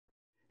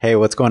Hey,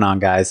 what's going on,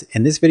 guys?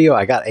 In this video,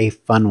 I got a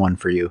fun one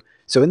for you.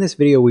 So in this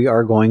video, we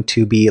are going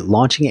to be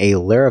launching a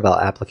Laravel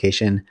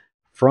application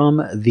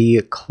from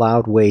the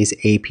Cloudways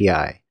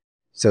API.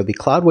 So the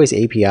Cloudways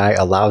API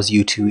allows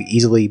you to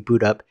easily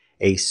boot up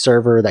a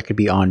server that could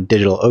be on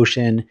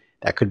DigitalOcean,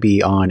 that could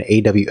be on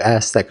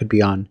AWS, that could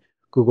be on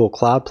Google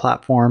Cloud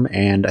Platform,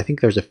 and I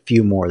think there's a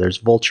few more. There's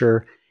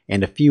Vultr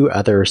and a few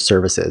other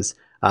services.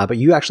 But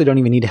you actually don't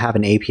even need to have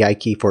an API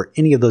key for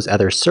any of those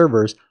other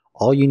servers.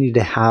 All you need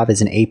to have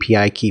is an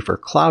API key for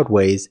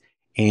Cloudways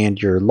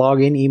and your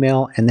login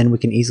email, and then we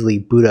can easily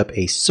boot up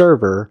a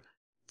server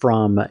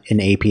from an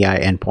API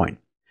endpoint.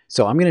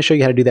 So I'm going to show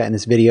you how to do that in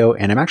this video,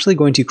 and I'm actually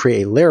going to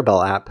create a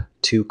Laravel app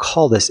to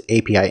call this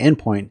API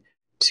endpoint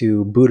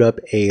to boot up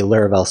a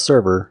Laravel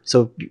server.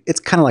 So it's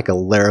kind of like a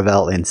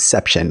Laravel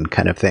inception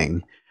kind of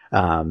thing.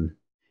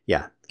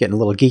 Yeah, getting a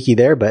little geeky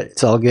there, but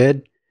it's all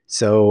good.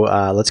 So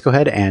let's go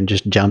ahead and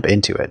just jump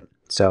into it.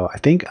 So I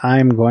think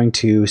I'm going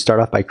to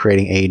start off by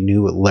creating a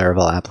new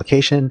Laravel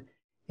application,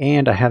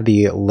 and I have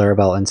the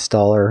Laravel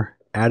installer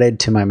added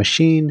to my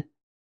machine.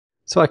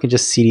 So I can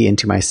just cd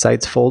into my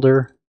sites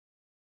folder,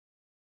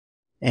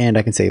 and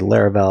I can say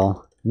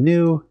Laravel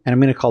new, and I'm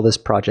going to call this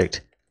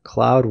project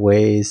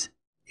Cloudways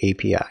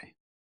API.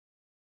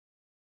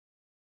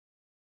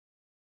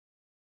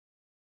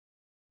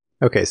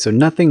 Okay, so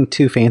nothing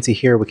too fancy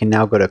here. We can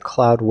now go to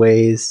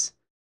Cloudways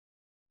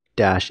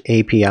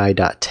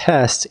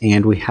API.test,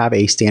 and we have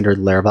a standard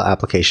Laravel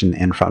application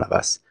in front of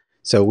us.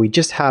 So we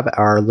just have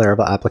our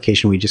Laravel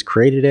application, we just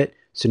created it.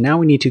 So now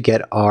we need to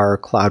get our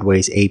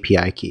Cloudways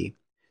API key.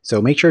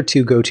 So make sure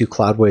to go to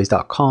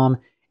cloudways.com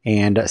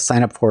and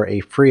sign up for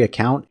a free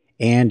account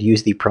and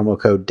use the promo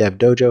code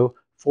DevDojo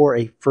for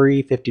a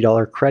free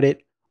 $50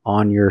 credit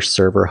on your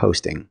server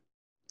hosting.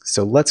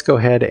 So let's go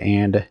ahead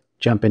and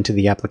jump into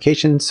the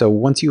application. So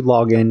once you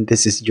log in,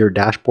 this is your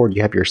dashboard.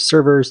 You have your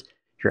servers,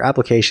 your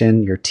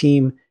application, your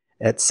team,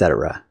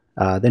 etc.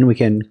 Then we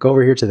can go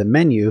over here to the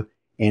menu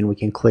and we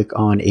can click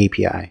on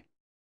API.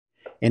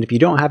 And if you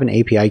don't have an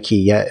API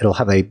key yet, it'll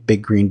have a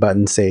big green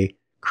button say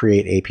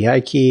create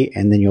API key,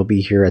 and then you'll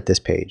be here at this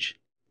page.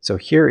 So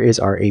here is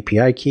our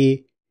API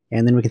key,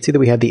 and then we can see that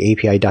we have the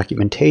API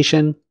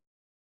documentation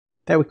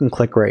that we can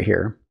click right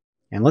here.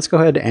 And let's go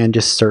ahead and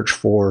just search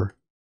for,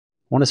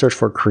 I want to search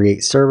for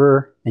create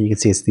server, and you can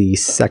see it's the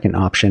second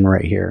option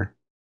right here.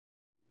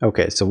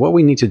 Okay, so what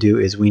we need to do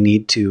is we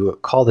need to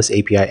call this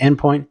API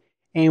endpoint,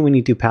 and we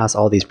need to pass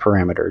all these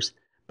parameters.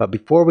 But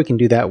before we can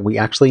do that, we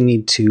actually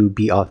need to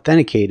be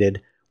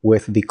authenticated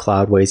with the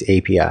Cloudways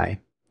API.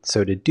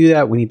 So to do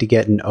that, we need to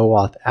get an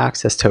Oauth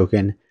access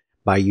token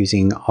by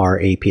using our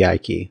API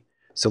key.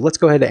 So let's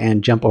go ahead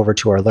and jump over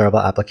to our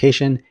Laravel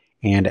application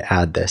and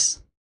add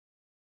this.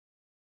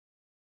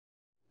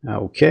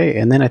 Okay,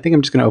 and then I think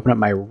I'm just going to open up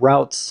my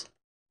routes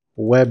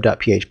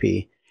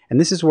web.php. And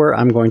this is where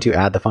I'm going to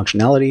add the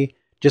functionality.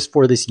 Just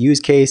for this use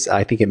case,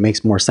 I think it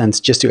makes more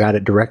sense just to add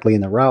it directly in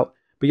the route,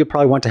 but you'll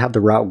probably want to have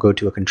the route go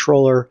to a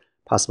controller,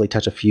 possibly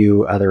touch a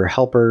few other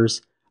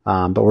helpers,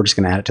 but we're just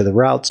going to add it to the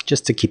routes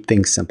just to keep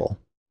things simple.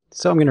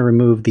 So I'm going to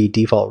remove the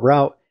default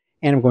route,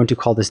 and I'm going to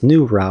call this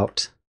new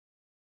route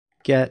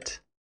get,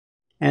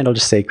 and I'll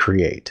just say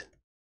create.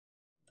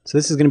 So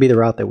this is going to be the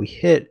route that we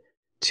hit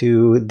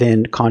to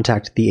then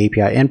contact the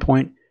API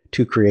endpoint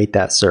to create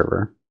that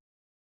server.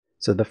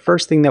 So the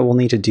first thing that we'll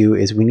need to do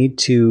is we need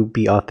to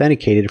be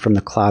authenticated from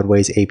the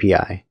Cloudways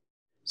API.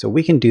 So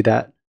we can do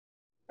that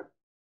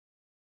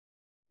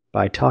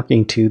by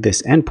talking to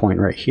this endpoint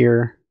right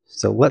here.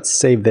 So let's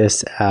save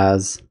this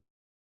as,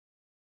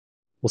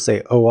 we'll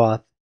say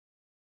Oauth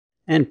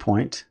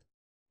endpoint,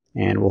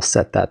 and we'll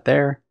set that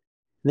there.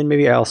 And then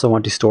maybe I also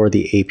want to store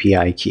the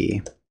API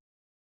key.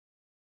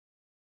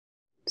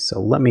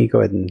 So let me go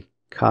ahead and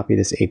copy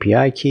this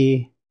API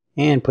key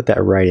and put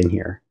that right in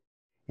here.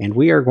 And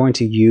we are going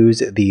to use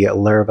the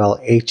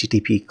Laravel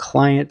HTTP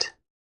client.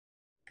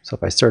 So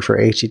if I search for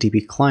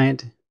HTTP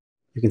client,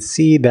 you can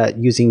see that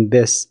using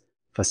this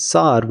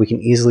facade, we can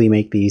easily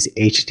make these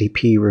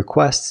HTTP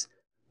requests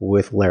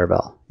with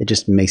Laravel. It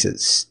just makes it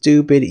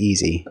stupid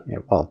easy.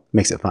 Well,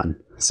 makes it fun.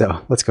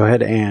 So let's go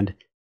ahead and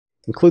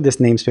include this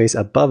namespace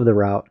above the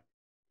route.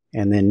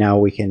 And then now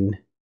we can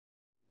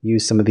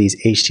use some of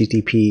these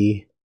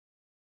HTTP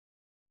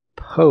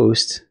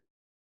posts,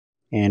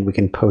 and we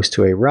can post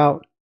to a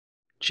route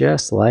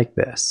just like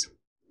this.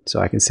 So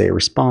I can say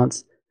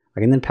response. I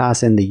can then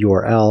pass in the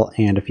URL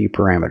and a few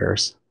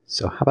parameters.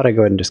 So how about I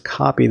go ahead and just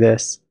copy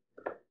this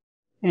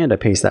and I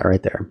paste that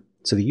right there.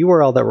 So the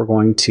URL that we're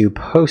going to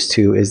post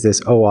to is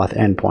this Oauth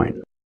endpoint.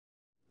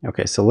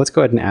 Okay, so let's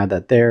go ahead and add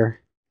that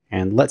there.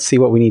 And let's see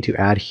what we need to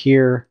add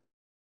here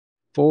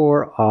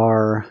for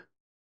our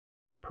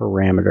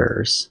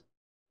parameters.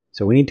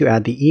 So we need to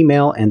add the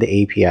email and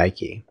the API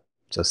key.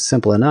 So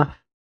simple enough.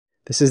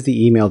 This is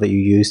the email that you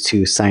use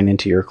to sign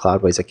into your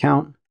Cloudways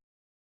account.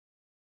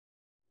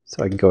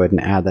 So I can go ahead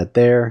and add that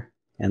there.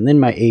 And then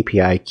my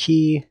API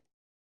key.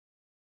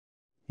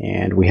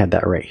 And we had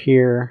that right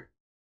here.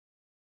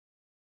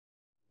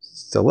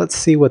 So let's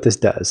see what this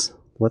does.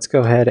 Let's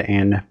go ahead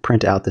and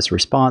print out this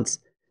response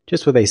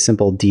just with a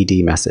simple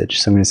DD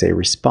message. So I'm going to say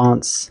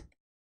response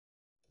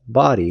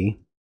body,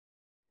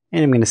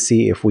 and I'm going to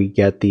see if we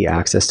get the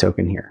access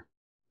token here.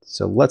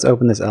 So let's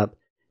open this up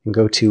and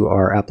go to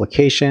our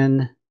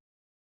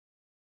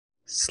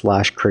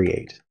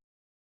application/create.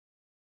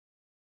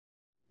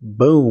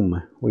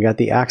 Boom, we got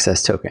the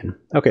access token.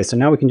 Okay, so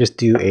now we can just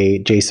do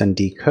a JSON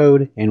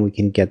decode and we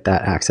can get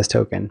that access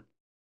token.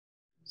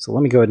 So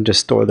let me go ahead and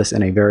just store this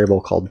in a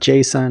variable called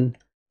JSON.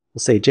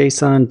 We'll say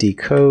JSON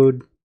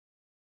decode.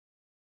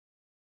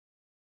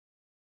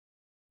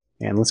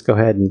 And let's go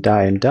ahead and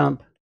die and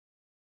dump.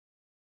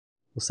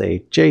 We'll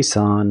say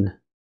JSON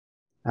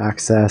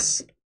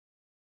access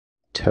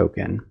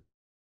token.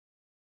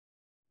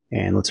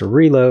 And let's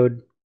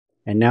reload.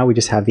 And now we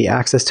just have the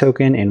access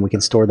token, and we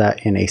can store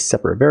that in a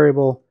separate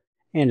variable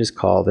and just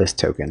call this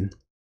token.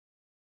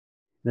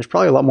 There's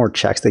probably a lot more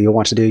checks that you'll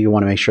want to do. You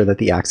want to make sure that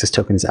the access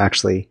token is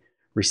actually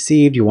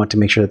received. You want to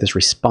make sure that this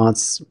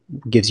response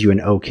gives you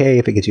an OK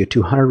if it gives you a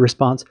 200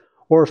 response,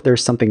 or if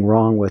there's something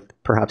wrong with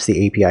perhaps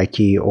the API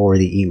key or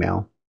the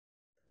email.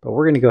 But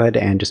we're going to go ahead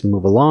and just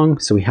move along.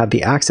 So we have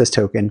the access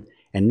token,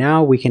 and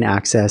now we can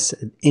access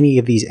any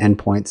of these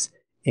endpoints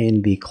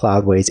in the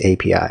Cloudways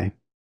API.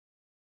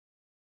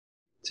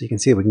 So you can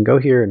see we can go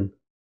here, and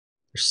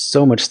there's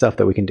so much stuff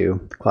that we can do.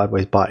 The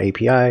Cloudways Bot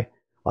API,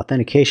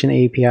 Authentication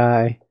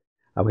API,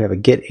 we have a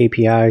Git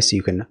API, so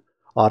you can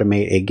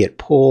automate a Git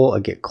pull,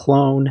 a Git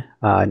clone,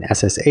 an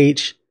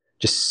SSH,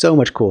 just so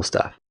much cool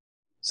stuff.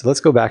 So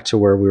let's go back to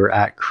where we were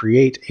at,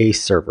 create a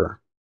server.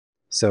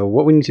 So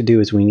what we need to do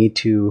is we need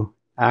to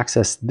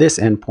access this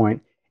endpoint,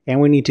 and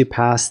we need to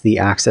pass the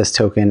access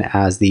token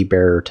as the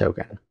bearer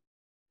token.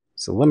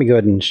 So let me go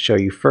ahead and show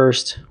you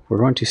first. We're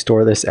going to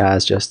store this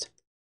as just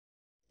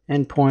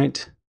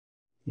endpoint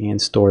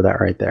and store that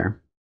right there.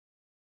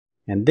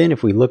 And then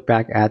if we look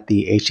back at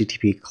the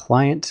HTTP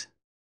client,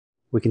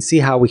 we can see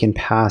how we can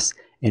pass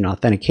an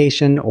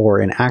authentication or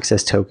an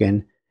access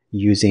token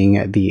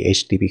using the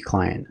HTTP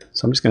client.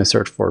 So I'm just going to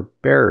search for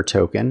bearer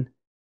token,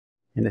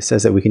 and it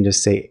says that we can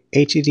just say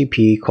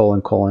HTTP :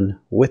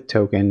 with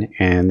token,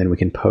 and then we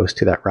can post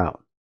to that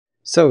route.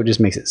 So it just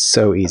makes it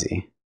so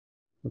easy.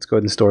 Let's go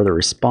ahead and store the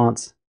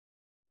response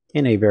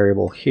in a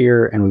variable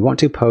here, and we want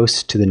to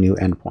post to the new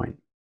endpoint.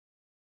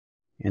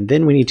 And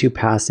then we need to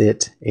pass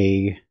it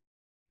a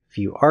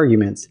few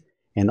arguments,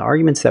 and the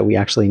arguments that we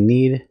actually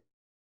need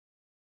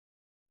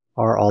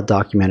are all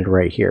documented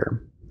right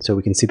here. So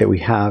we can see that we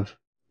have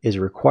is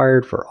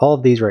required for all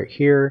of these right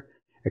here,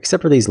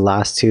 except for these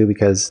last two,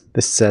 because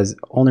this says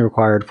only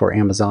required for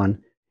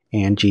Amazon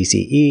and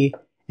GCE.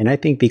 And I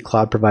think the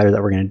cloud provider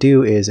that we're going to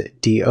do is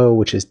DO,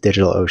 which is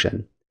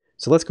DigitalOcean.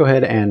 So let's go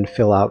ahead and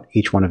fill out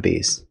each one of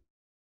these.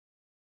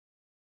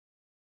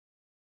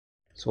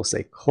 So we'll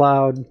say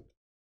cloud.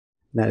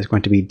 That is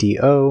going to be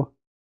DO.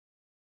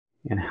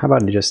 And how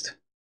about I just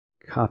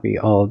copy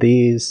all of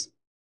these?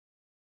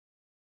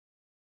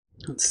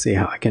 Let's see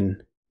how I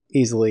can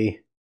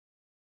easily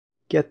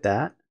get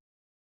that.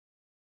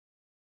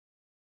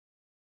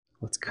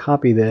 Let's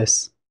copy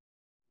this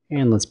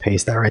and let's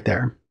paste that right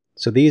there.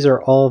 So these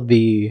are all of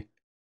the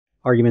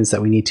arguments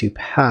that we need to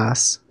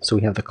pass. So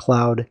we have the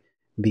cloud,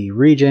 the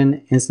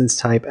region, instance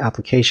type,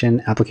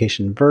 application,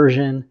 application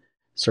version,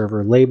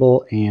 server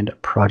label, and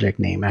project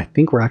name. I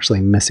think we're actually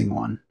missing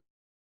one.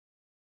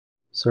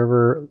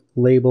 Server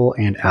label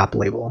and app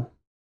label.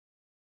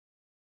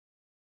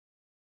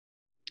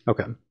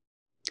 Okay.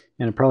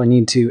 And I probably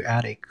need to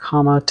add a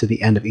comma to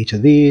the end of each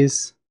of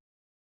these.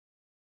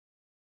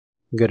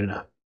 Good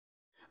enough.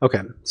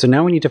 Okay, so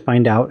now we need to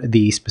find out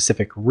the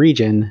specific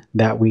region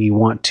that we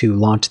want to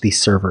launch the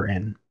server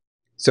in.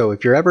 So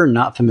if you're ever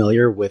not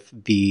familiar with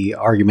the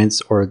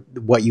arguments or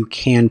what you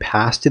can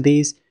pass to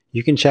these,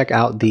 you can check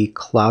out the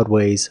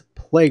Cloudways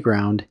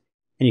playground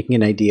and you can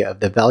get an idea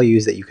of the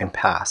values that you can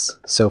pass.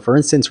 So for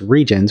instance,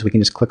 regions, we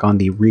can just click on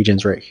the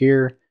regions right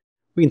here.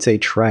 We can say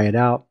try it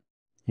out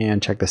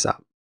and check this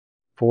out.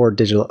 For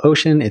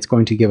DigitalOcean, it's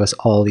going to give us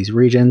all these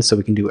regions. So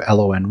we can do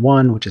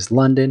LON1, which is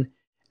London,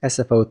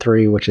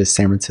 SFO3, which is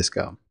San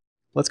Francisco.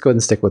 Let's go ahead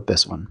and stick with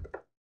this one.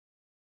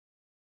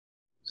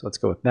 So let's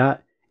go with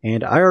that.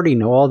 And I already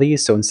know all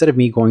these, so instead of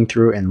me going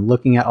through and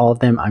looking at all of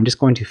them, I'm just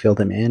going to fill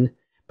them in.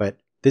 But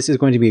this is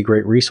going to be a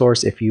great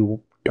resource. If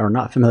you are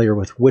not familiar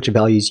with which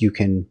values you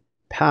can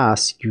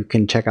pass, you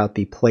can check out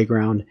the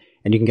playground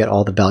and you can get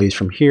all the values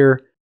from here.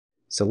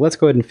 So let's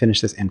go ahead and finish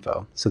this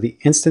info. So the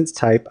instance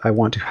type I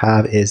want to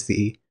have is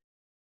the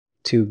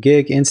 2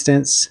 gig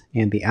instance,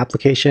 and the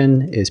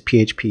application is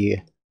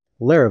PHP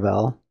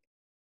Laravel.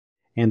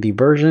 And the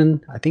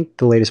version, I think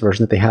the latest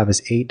version that they have is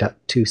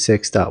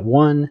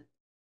 8.26.1.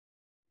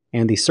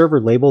 And the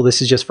server label,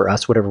 this is just for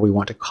us, whatever we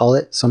want to call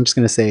it. So I'm just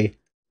going to say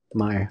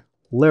my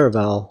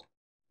Laravel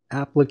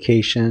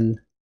application,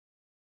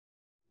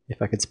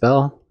 if I could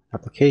spell,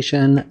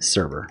 application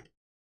server.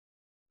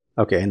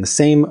 Okay, and the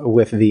same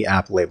with the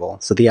app label.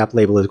 So the app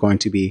label is going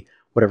to be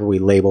whatever we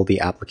label the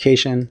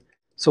application.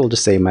 So we'll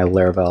just say my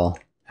Laravel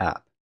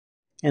app.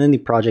 And then the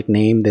project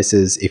name, this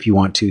is if you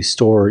want to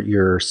store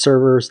your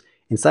servers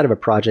inside of a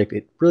project,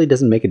 it really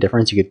doesn't make a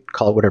difference. You could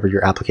call it whatever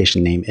your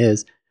application name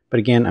is. But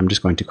again, I'm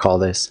just going to call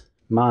this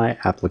my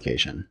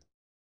application.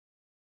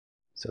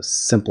 So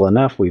simple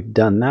enough, we've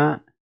done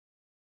that.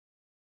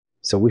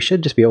 So we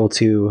should just be able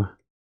to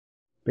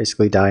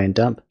basically die and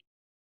dump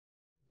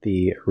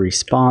the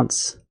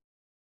response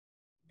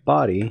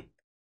body.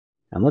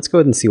 And let's go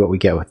ahead and see what we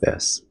get with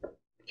this.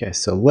 Okay,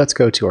 so let's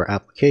go to our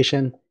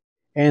application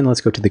and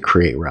let's go to the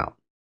create route.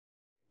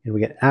 And we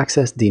get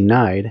access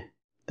denied.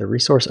 The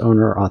resource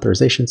owner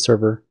authorization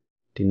server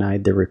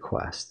denied the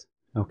request.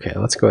 Okay,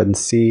 let's go ahead and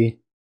see.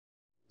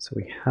 So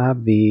we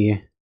have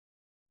the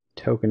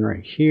token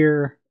right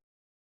here.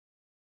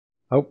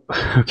 Oh,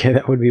 okay,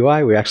 that would be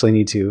why. We actually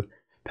need to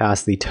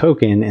pass the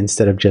token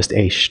instead of just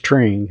a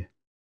string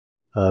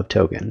of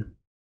token.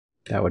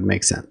 That would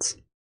make sense.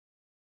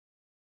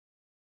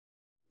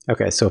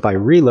 Okay, so if I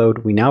reload,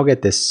 we now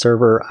get this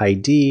server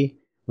ID,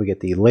 we get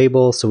the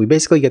label, so we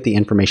basically get the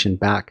information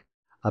back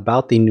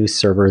about the new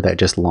server that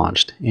just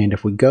launched. And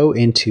if we go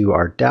into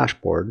our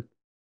dashboard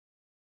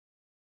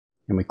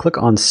and we click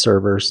on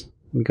servers,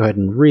 we go ahead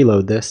and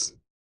reload this.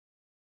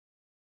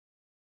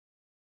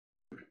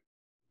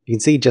 You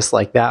can see just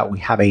like that, we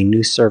have a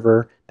new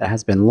server that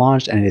has been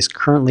launched and it is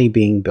currently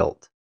being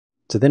built.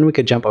 So then we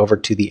could jump over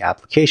to the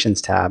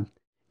Applications tab,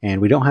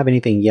 and we don't have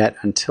anything yet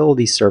until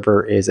the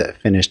server is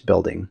finished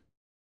building.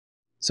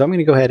 So I'm going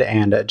to go ahead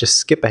and just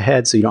skip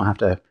ahead so you don't have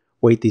to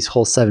wait these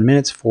whole 7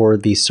 minutes for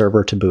the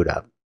server to boot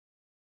up.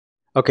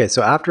 Okay,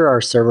 so after our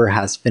server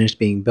has finished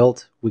being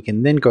built, we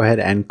can then go ahead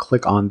and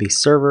click on the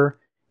server,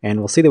 and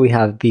we'll see that we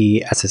have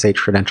the SSH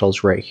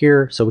credentials right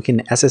here, so we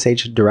can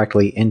SSH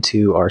directly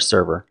into our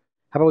server.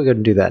 How about we go ahead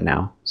and do that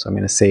now? So I'm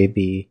going to say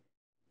the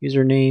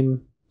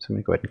username, so I'm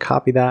going to go ahead and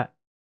copy that.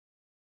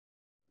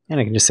 And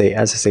I can just say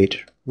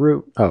SSH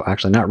root, oh,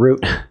 actually not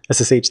root,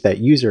 SSH that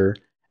user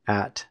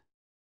at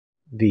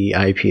the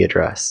IP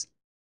address.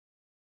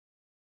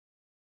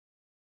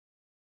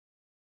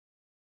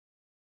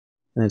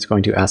 And it's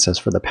going to ask us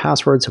for the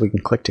password, so we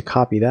can click to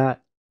copy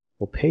that.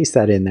 We'll paste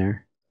that in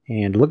there,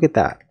 and look at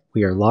that.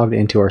 We are logged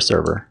into our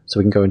server. So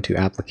we can go into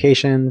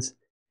Applications,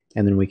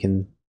 and then we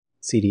can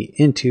cd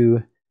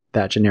into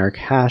that generic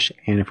hash.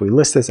 And if we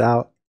list this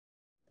out,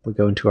 we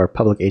go into our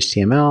public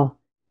HTML,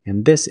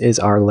 and this is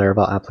our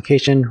Laravel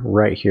application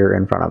right here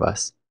in front of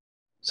us.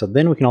 So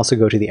then we can also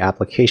go to the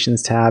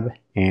Applications tab,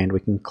 and we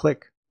can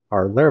click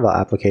our Laravel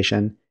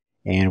application,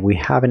 and we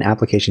have an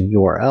application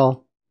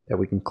URL that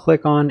we can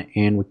click on,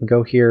 and we can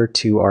go here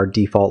to our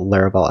default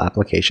Laravel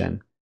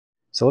application.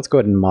 So let's go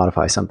ahead and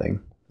modify something.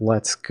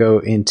 Let's go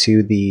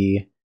into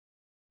the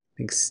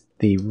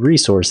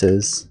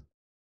resources,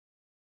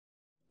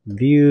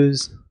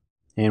 views,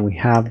 and we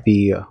have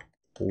the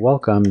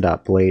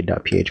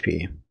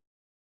welcome.blade.php.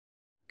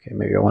 Okay,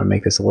 maybe I want to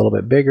make this a little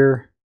bit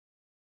bigger.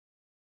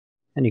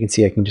 And you can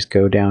see I can just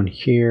go down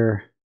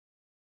here,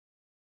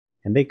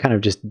 and they kind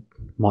of just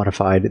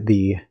modified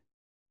the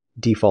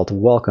default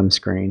welcome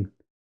screen.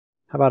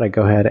 How about I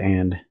go ahead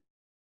and,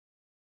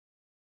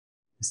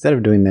 instead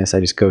of doing this, I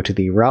just go to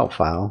the route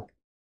file.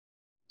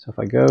 So if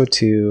I go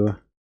to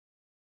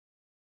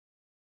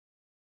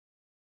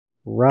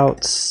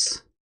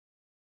routes,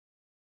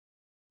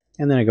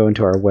 and then I go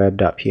into our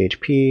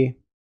web.php,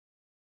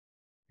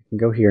 I can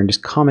go here and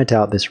just comment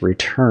out this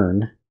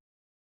return.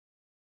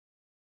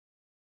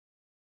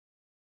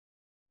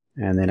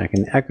 And then I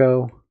can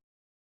echo,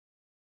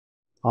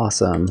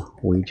 awesome,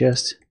 we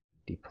just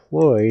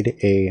deployed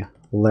a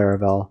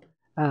Laravel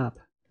app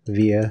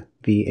via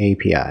the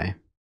API.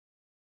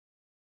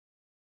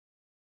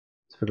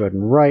 So if we go ahead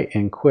and write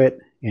and quit,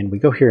 and we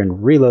go here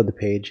and reload the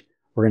page,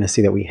 we're going to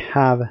see that we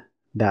have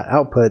that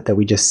output that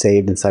we just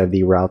saved inside of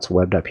the routes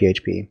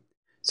web.php.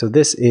 So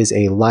this is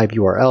a live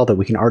URL that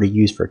we can already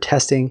use for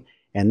testing,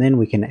 and then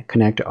we can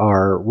connect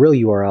our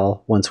real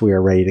URL once we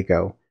are ready to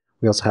go.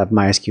 We also have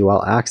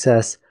MySQL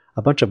access,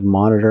 a bunch of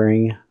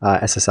monitoring,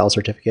 SSL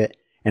certificate,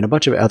 and a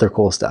bunch of other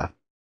cool stuff.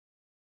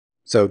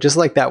 So just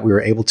like that, we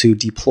were able to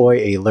deploy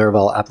a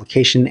Laravel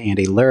application and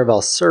a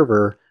Laravel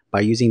server by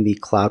using the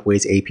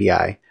Cloudways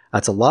API.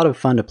 It's a lot of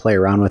fun to play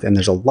around with, and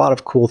there's a lot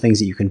of cool things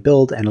that you can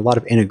build and a lot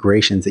of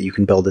integrations that you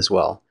can build as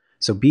well.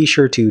 So be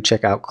sure to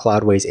check out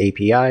Cloudways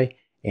API,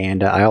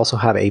 and I also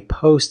have a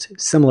post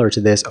similar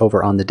to this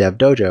over on the Dev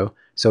Dojo,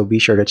 so be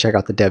sure to check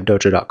out the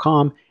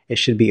devdojo.com. It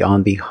should be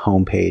on the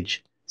homepage.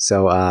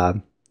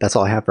 So that's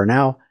all I have for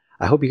now.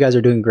 I hope you guys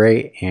are doing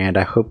great, and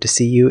I hope to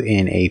see you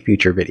in a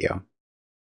future video.